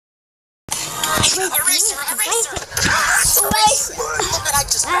Eraser! Look what I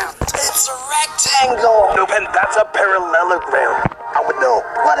just found. It's a rectangle. No, Pen, that's a parallelogram. I would know.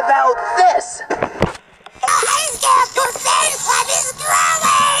 What about this?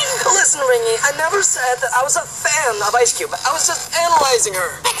 Listen, Ringy, I never said that I was a fan of Ice Cube. I was just analyzing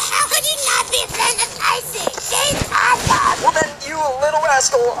her. But how could you not be a fan of Icy? She's awesome! Well, then you little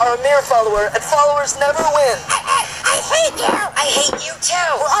rascal are a mere follower, and followers never win. I hate you! I hate you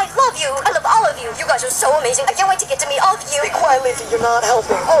too! Well, I love you! I love all of you! You guys are so amazing! I can't wait to get to meet all of you! Be quiet, Leafy, you're not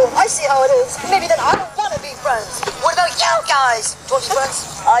helping. Oh, I see how it is. Maybe then I don't want to be friends. What about you guys? Do you want to be friends?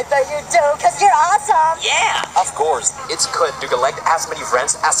 I bet you do, because you're awesome! Yeah, of course. It's good to collect as many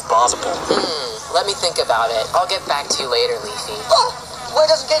friends as possible. Let me think about it. I'll get back to you later, Leafy. Why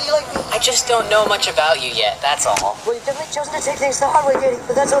doesn't Katie like me? I just don't know much about you yet, that's all. Well, you've definitely chosen to take things the hard way, Katie.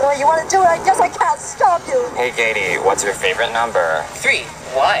 But that's the way you want to do it. I guess I can't stop you. Hey, Katie, what's your favorite number? 3.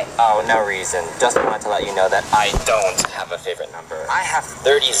 Why? Oh, no reason. Just wanted to let you know that I don't have a favorite number. I have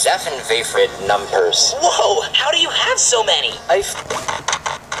 37 favorite numbers. Whoa, how do you have so many?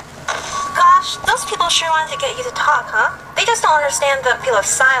 Gosh, those people sure wanted to get you to talk, huh? They just don't understand the appeal of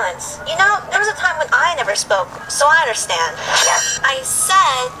silence. You know, there was a time when I never spoke, so I understand. I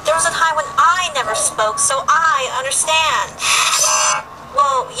said there was a time when I never spoke, so I understand.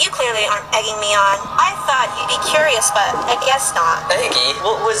 Well, you clearly aren't egging me on. I thought you'd be curious, but I guess not. Peggy,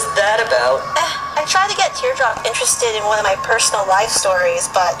 what was that about? I tried to get Teardrop interested in one of my personal life stories,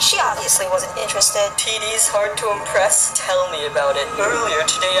 but she obviously wasn't interested. TD's hard to impress? Tell me about it. Earlier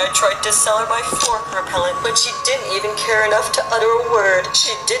today I tried to sell her my fork repellent, but she didn't even care enough to utter a word.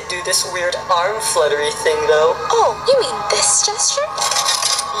 She did do this weird arm fluttery thing, though. Oh, you mean this gesture?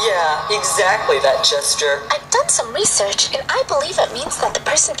 Yeah, exactly that gesture. I've done some research, and I believe it means that the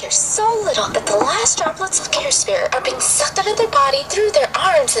person cares so little that the last droplets of care spirit are being sucked out of their body through their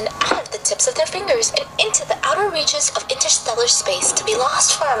arms and out of the tips of their fingers and into the outer reaches of interstellar space to be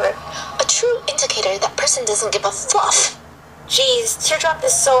lost forever. A true indicator that person doesn't give a fluff. Jeez, Teardrop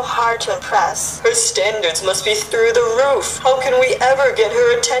is so hard to impress. Her standards must be through the roof. How can we ever get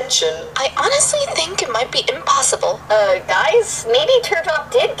her attention? I honestly think it might be impossible. Guys, maybe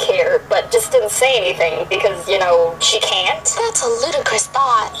Teardrop did care, but just didn't say anything because, you know, she can't. That's a ludicrous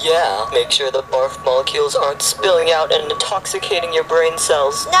thought. Yeah, make sure the barf molecules aren't spilling out and intoxicating your brain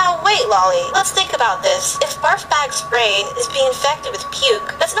cells. Now, wait, Lolly. Let's think about this. If Barfbag's brain is being infected with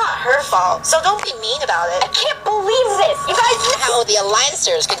puke, that's not her fault, so don't be mean about it. I can't believe this! You guys... How the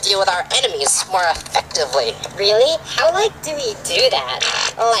Alliancers can deal with our enemies more effectively. Really? How, do we do that?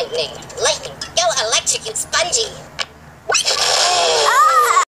 Lightning. Go electric and spongy.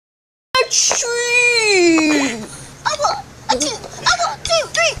 Ah! Tree! I want 2, 3,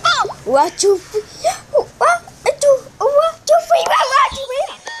 4. 1, 2, 3. 1, 2, 3.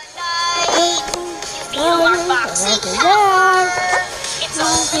 Feel our foxy power. It's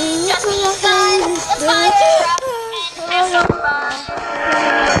only just begun. Let's fire up and have some fun.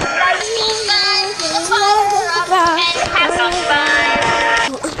 Lightning gun. Let's fire up and have some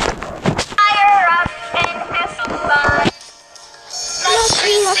fun. Fire up and have some fun. Let's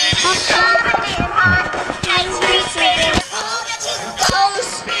be hot and sweet spinning.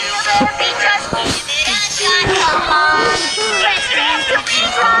 Close. We'll never be just give it a shot. Come on. Let's dance till we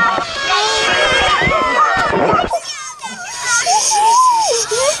drop.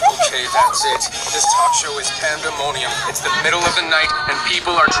 Okay, that's it. This talk show is pandemonium. It's the middle of the night, and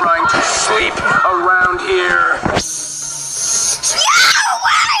people are trying to sleep around here.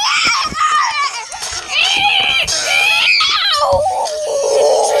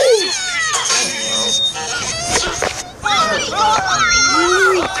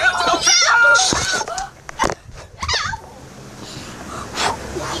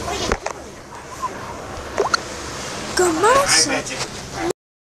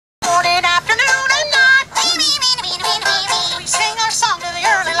 Morning, afternoon, and night. We sing our song to the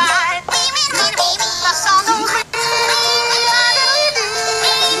early light. The song goes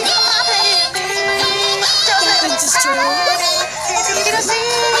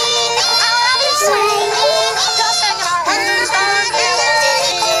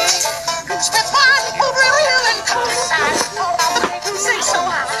that's why over the hill and countryside, all the people sing so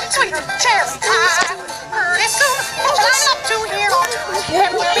high, sweet cherry pie. Pretty soon, we'll line up to hear our tune.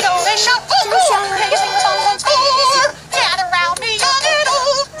 Everywhere we go, they shout, "Ooh, ooh!" They sing the song once more. Gather round me, young and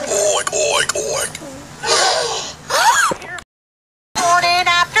old. Oink, oink, oink. Morning,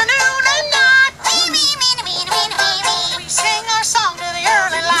 afternoon, and night. We sing our song to the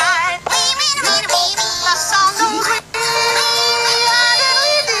early light. The song goes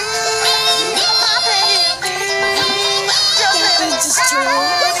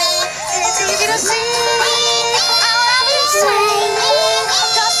it's easy to to see how happy you swing,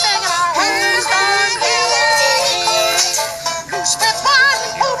 just singing our hair's gone yellow. Goose spreads wide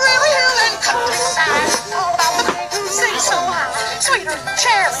over every hill and countryside, all about the pig who sings so high, sweeter than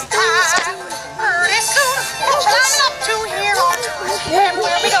cherry pie. Pretty soon, we're climbing up to here on to and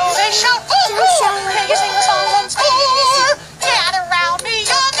where we go, they shout.